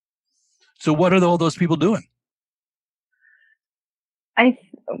 So what are all those people doing?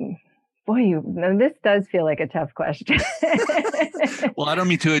 This does feel like a tough question. Well, I don't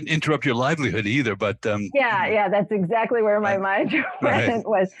mean to interrupt your livelihood either, but yeah, that's exactly where my mind went.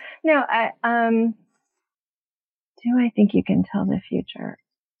 Was no, do I think you can tell the future?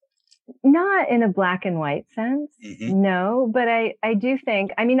 Not in a black and white sense, no, but I do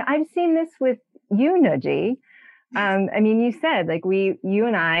think. I've seen this with you, Nuji. You said like you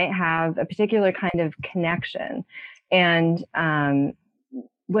and I have a particular kind of connection, and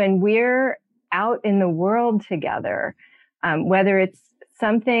when we're out in the world together, whether it's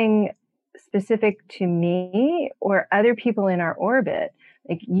something specific to me or other people in our orbit,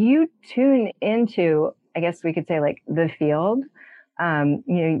 like you tune into, I guess we could say like the field,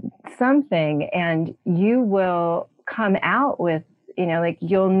 something, and you will come out with, like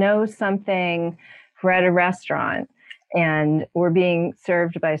you'll know something. We're at a restaurant and we're being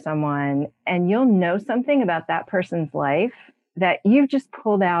served by someone, and you'll know something about that person's life that you've just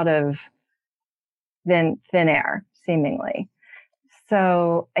pulled out of thin air, seemingly.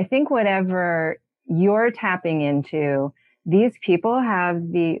 So I think whatever you're tapping into, these people have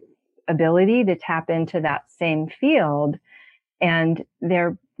the ability to tap into that same field, and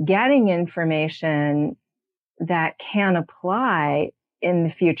they're getting information that can apply in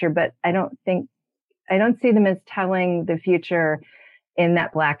the future. But I don't see them as telling the future in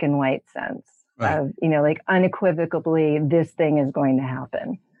that black and white sense. Right. Of, like unequivocally, this thing is going to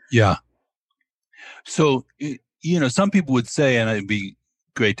happen. Yeah. So, some people would say, and it'd be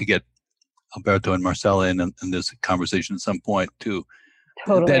great to get Alberto and Marcella in this conversation at some point too.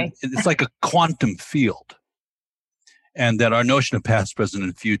 Totally. That it's like a quantum field, and that our notion of past, present,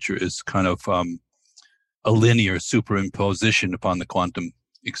 and future is kind of a linear superimposition upon the quantum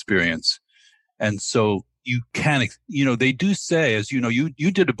experience. And so you can, they do say, as you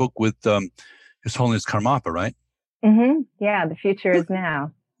did a book with His Holiness Karmapa, right? Mm-hmm. Yeah, the future is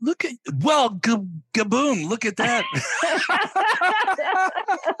now. Look at, kaboom, look at that.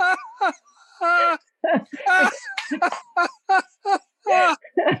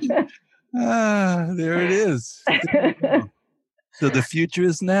 There it is. So the future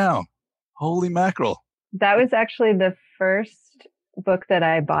is now. Holy mackerel. That was actually the first book that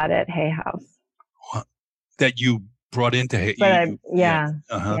I bought at Hay House. What? That you brought into Hay? Yeah.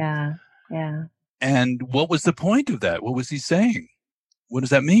 And what was the point of that? What was he saying? What does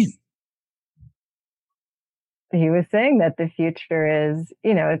that mean? he was saying that the future is,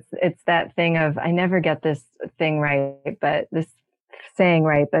 it's that thing of, I never get this thing right, but this saying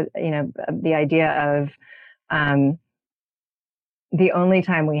right, but, the idea of, the only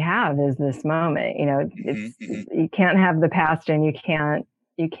time we have is this moment. You can't have the past, and you can't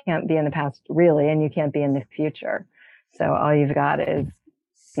be in the past really, and you can't be in the future. So all you've got is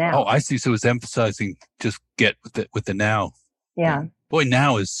now. Oh, I see. So it's emphasizing just get with the now. Yeah. Boy,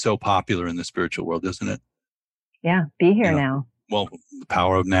 now is so popular in the spiritual world, isn't it? Yeah. Be here now. Well, the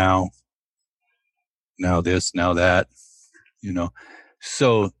power of now. Now this, now that.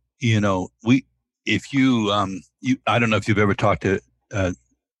 So if you I don't know if you've ever talked to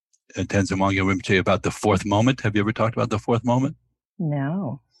Tenzin Wangyal Rinpoche about the fourth moment. Have you ever talked about the fourth moment?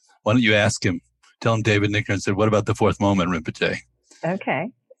 No. Why don't you ask him? Tell him David Nichtern said, "What about the fourth moment, Rinpoche?" Okay.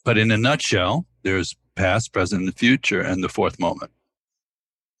 But in a nutshell, there's past, present, and future, and the fourth moment.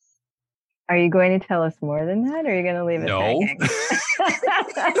 Are you going to tell us more than that, or are you going to leave us hanging?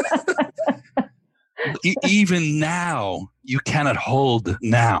 Even now, you cannot hold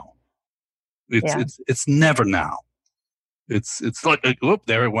now. It's never now. It's like, whoop,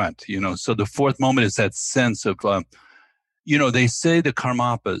 there it went. So the fourth moment is that sense of, they say the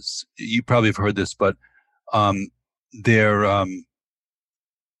karmapas. You probably have heard this, but they're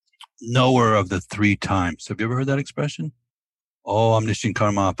knower of the three times. Have you ever heard that expression? Oh, omniscient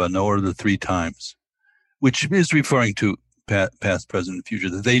karmapa, knower of the three times, which is referring to past, present, and future.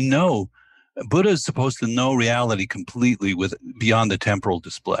 That they know. Buddha is supposed to know reality completely beyond the temporal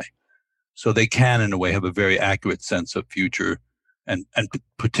display. So they can, in a way, have a very accurate sense of future and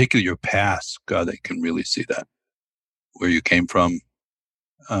particularly your past. God, they can really see that, where you came from.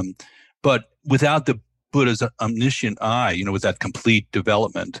 But without the Buddha's omniscient eye, with that complete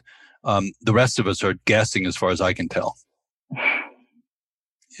development, the rest of us are guessing as far as I can tell.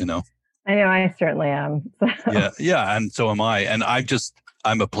 I know I certainly am. So. Yeah, and so am I. And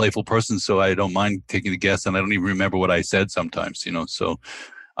I'm a playful person, so I don't mind taking the guess, and I don't even remember what I said sometimes, so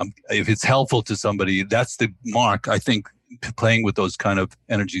if it's helpful to somebody, that's the mark. I think playing with those kind of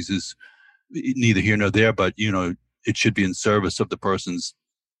energies is neither here nor there, but, it should be in service of the person's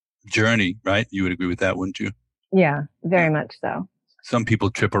journey, right? You would agree with that, wouldn't you? Yeah, very much so. Some people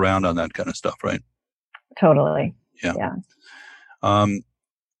trip around on that kind of stuff, right? Totally. Yeah.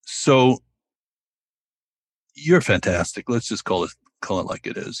 So you're fantastic. Let's just call it like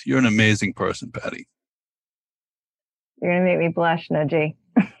it is. You're an amazing person, Patty. You're going to make me blush, Nudgy.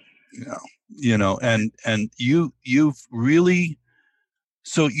 And you've really,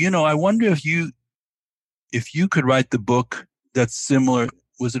 so, I wonder if you could write the book that's similar.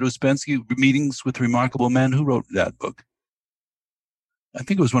 Was it Ouspensky, Meetings with Remarkable Men? Who wrote that book? I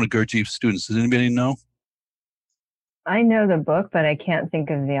think it was one of Gurdjieff's students. Does anybody know? I know the book, but I can't think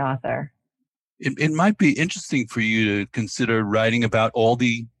of the author. It might be interesting for you to consider writing about all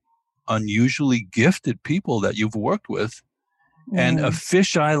the unusually gifted people that you've worked with and a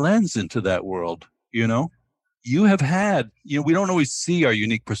fisheye lens into that world. You have had, we don't always see our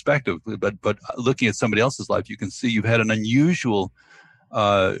unique perspective, but looking at somebody else's life, you can see you've had an unusual,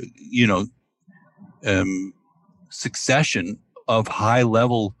 succession of high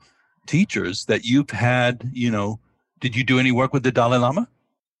level teachers that you've had. Did you do any work with the Dalai Lama?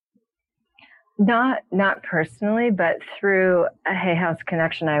 Not personally, but through a Hay House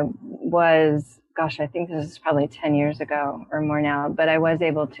connection, I think this is probably 10 years ago or more now, but I was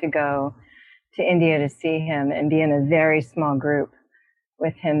able to go to India to see him and be in a very small group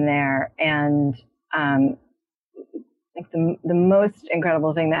with him there. And like the most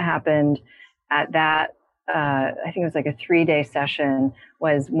incredible thing that happened at that, I think it was like a 3-day session,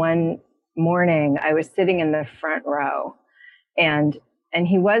 was one morning I was sitting in the front row, and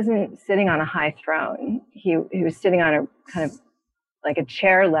he wasn't sitting on a high throne. He was sitting on a kind of like a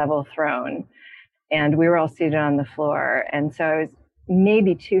chair level throne, and we were all seated on the floor. And so I was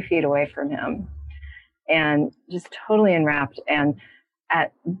maybe 2 feet away from him and just totally enwrapped. And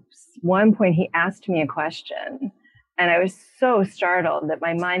at one point he asked me a question, and I was so startled that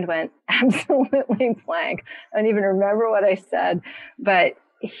my mind went absolutely blank. I don't even remember what I said, but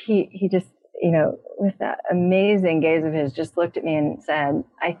he just, with that amazing gaze of his, just looked at me and said,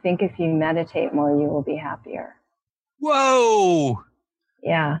 "I think if you meditate more, you will be happier." Whoa.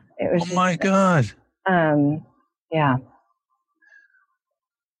 Yeah. It was. Oh my God. Yeah.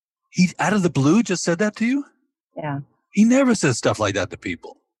 He out of the blue just said that to you? Yeah. He never says stuff like that to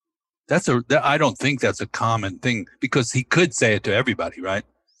people. I don't think that's a common thing, because he could say it to everybody, right?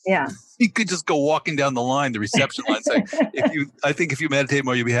 Yeah. He could just go walking down the line, the reception line, saying, I think if you meditate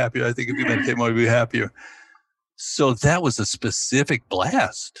more, you'll be happier. I think if you meditate more, you'll be happier. So that was a specific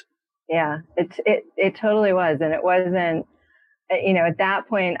blast. Yeah, it totally was. And it wasn't, at that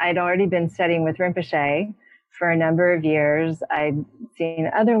point, I'd already been studying with Rinpoche for a number of years. I'd seen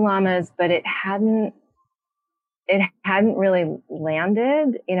other lamas, but it hadn't really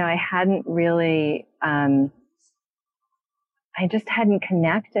landed. I hadn't really, I just hadn't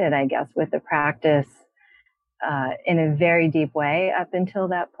connected, I guess, with the practice in a very deep way up until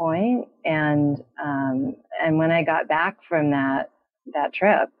that point. And when I got back from that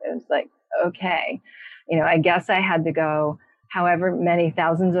trip, it was like, okay, I guess I had to go however many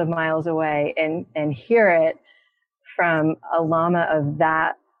thousands of miles away and hear it from a lama of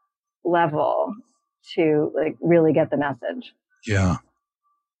that level to like really get the message. Yeah.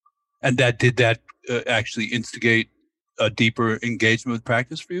 And did that actually instigate a deeper engagement with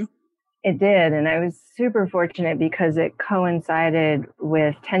practice for you? It did. And I was super fortunate because it coincided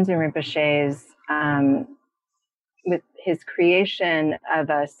with Tenzin Rinpoche's, with his creation of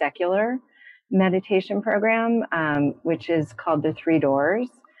a secular meditation program, which is called the Three Doors.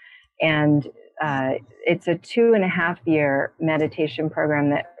 And it's a 2.5-year meditation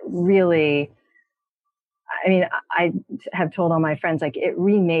program that really, I have told all my friends, like, it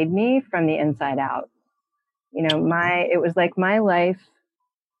remade me from the inside out. It was like my life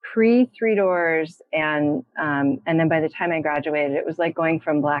pre Three Doors, and then by the time I graduated, it was like going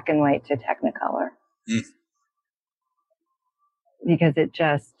from black and white to Technicolor. Mm. Because it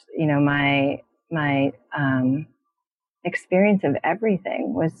just, my experience of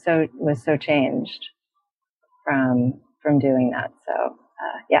everything was so changed from doing that. So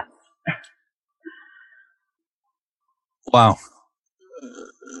yes. Wow,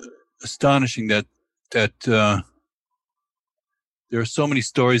 astonishing that there are so many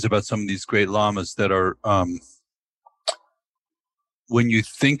stories about some of these great lamas that are, when you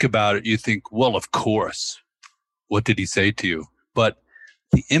think about it, you think, well, of course, what did he say to you? But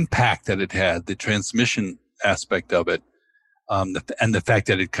the impact that it had, the transmission aspect of it, and the fact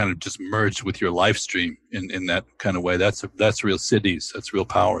that it kind of just merged with your life stream in that kind of way, that's real siddhis, that's real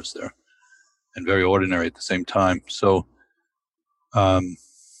powers there, and very ordinary at the same time. So, and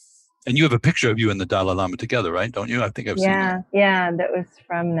you have a picture of you and the Dalai Lama together, right? Don't you? I think I've seen that. Yeah, that was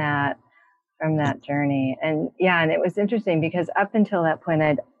from that journey. And yeah, and it was interesting because up until that point,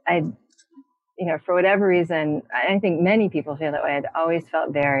 I'd for whatever reason, I think many people feel that way. I'd always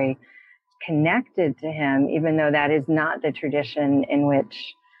felt very connected to him, even though that is not the tradition in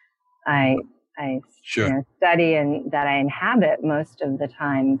which I sure. Study and that I inhabit most of the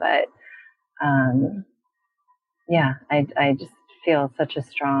time. But I just feel such a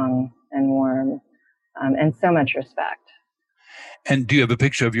strong and warm and so much respect. And do you have a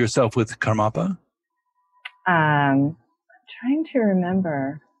picture of yourself with Karmapa? I'm trying to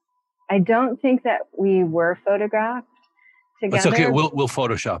remember. I don't think that we were photographed together. That's okay. We'll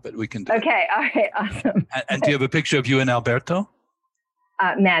Photoshop it. We can do it. Okay. All right. Awesome. And do you have a picture of you and Alberto?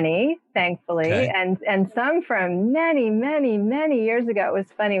 Many, thankfully, okay. and some from many, many, many years ago. It was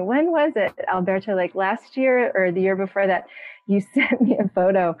funny. When was it, Alberto? Like last year or the year before that? You sent me a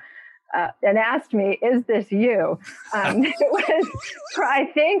photo and asked me, "Is this you?" It was, I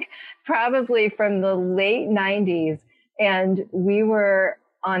think, probably from the late '90s, and we were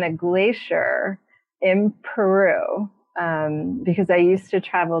on a glacier in Peru, because I used to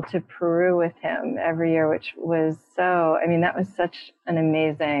travel to Peru with him every year, which was that was such an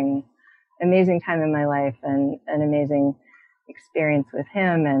amazing time in my life and an amazing experience with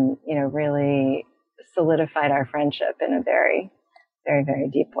him, and, really solidified our friendship in a very, very, very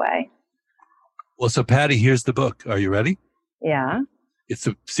deep way. Well, so Patty, here's the book. Are you ready? Yeah. It's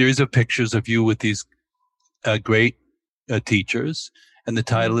a series of pictures of you with these great teachers. And the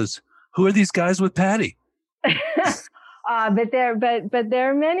title is, "Who are these guys with Patty?" But there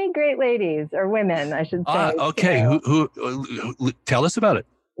are many great ladies or women, I should say. Okay. Who tell us about it?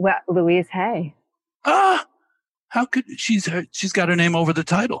 Well, Louise Hay. How could she's got her name over the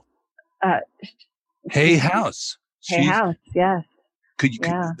title? Hay House. Hay House. Yes. Could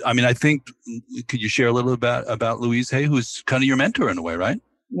you share a little about Louise Hay, who's kind of your mentor in a way, right?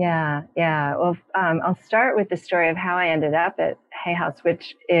 Yeah. Well, I'll start with the story of how I ended up at Hay House,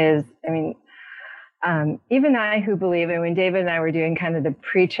 which is, even I who believe, and when David and I were doing kind of the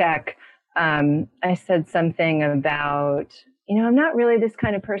pre-check, I said something about, I'm not really this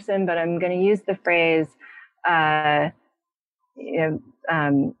kind of person, but I'm going to use the phrase,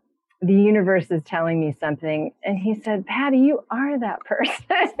 the universe is telling me something. And he said, "Patty, you are that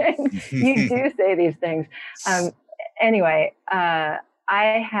person." You do say these things. Anyway,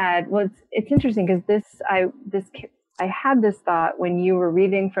 it's interesting because I had this thought when you were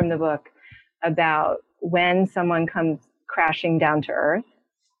reading from the book about when someone comes crashing down to earth.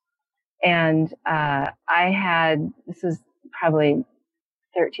 And this was probably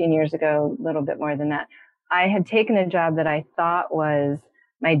 13 years ago, a little bit more than that. I had taken a job that I thought was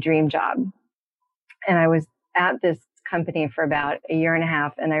my dream job. And I was at this company for about a year and a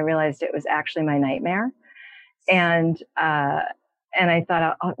half, and I realized it was actually my nightmare. And I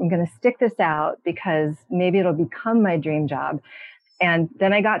thought, I'm going to stick this out because maybe it'll become my dream job. And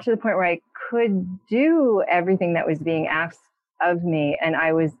then I got to the point where I could do everything that was being asked of me, and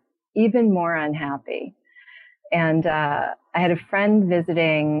I was even more unhappy. And I had a friend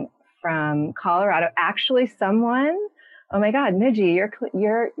visiting from Colorado, actually someone, oh my God, Midgie,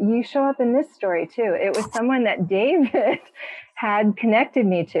 you show up in this story too. It was someone that David had connected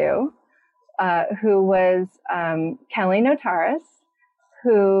me to, who was Kelly Notaris,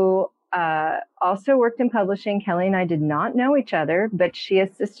 who also worked in publishing. Kelly and I did not know each other, but she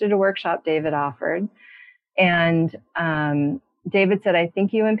assisted a workshop David offered. And David said, I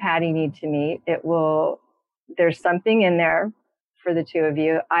think you and Patty need to meet. There's something in there for the two of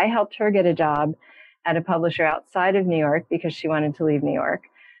you. I helped her get a job at a publisher outside of New York because she wanted to leave New York.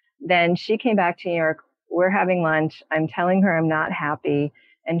 Then she came back to New York. We're having lunch. I'm telling her I'm not happy.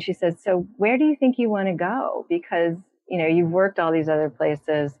 And she says, so where do you think you want to go? Because, you've worked all these other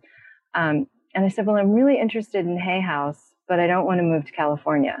places. And I said, well, I'm really interested in Hay House, but I don't want to move to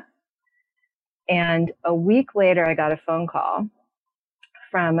California. And a week later, I got a phone call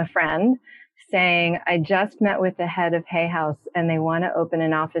from a friend saying, I just met with the head of Hay House and they want to open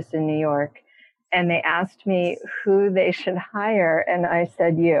an office in New York. And they asked me who they should hire. And I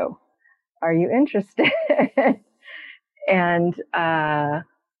said, you, are you interested? And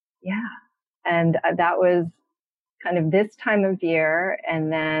and that was kind of this time of year.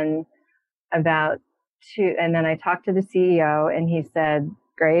 And then and then I talked to the CEO and he said,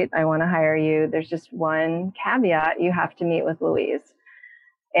 great, I want to hire you. There's just one caveat. You have to meet with Louise.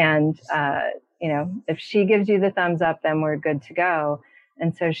 And, if she gives you the thumbs up, then we're good to go.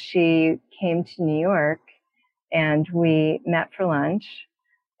 And so she came to New York and we met for lunch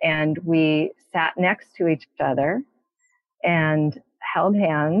and we sat next to each other and held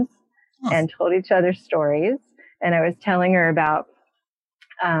hands and told each other stories. And I was telling her about,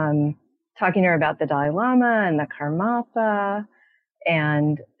 talking to her about the Dalai Lama and the Karmapa.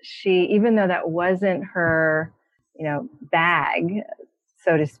 And she, even though that wasn't her, bag,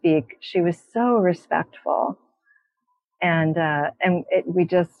 so to speak, she was so respectful. And we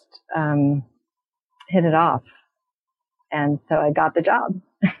just hit it off. And so I got the job.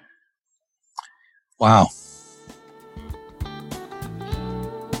 Wow.